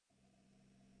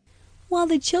While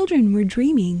the children were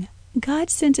dreaming, God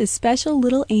sent a special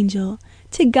little angel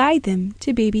to guide them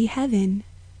to baby heaven.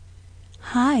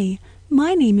 Hi,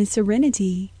 my name is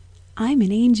Serenity. I'm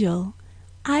an angel.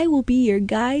 I will be your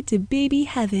guide to baby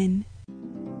heaven.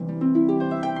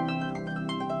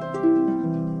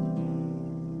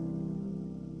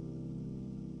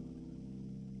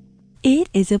 It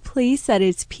is a place that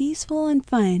is peaceful and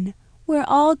fun, where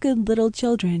all good little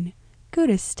children go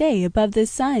to stay above the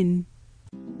sun.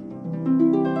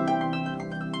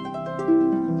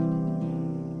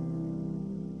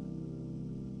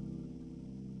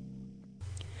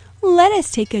 Let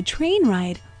us take a train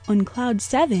ride on Cloud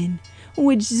 7,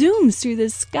 which zooms through the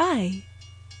sky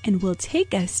and will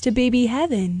take us to baby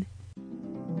heaven.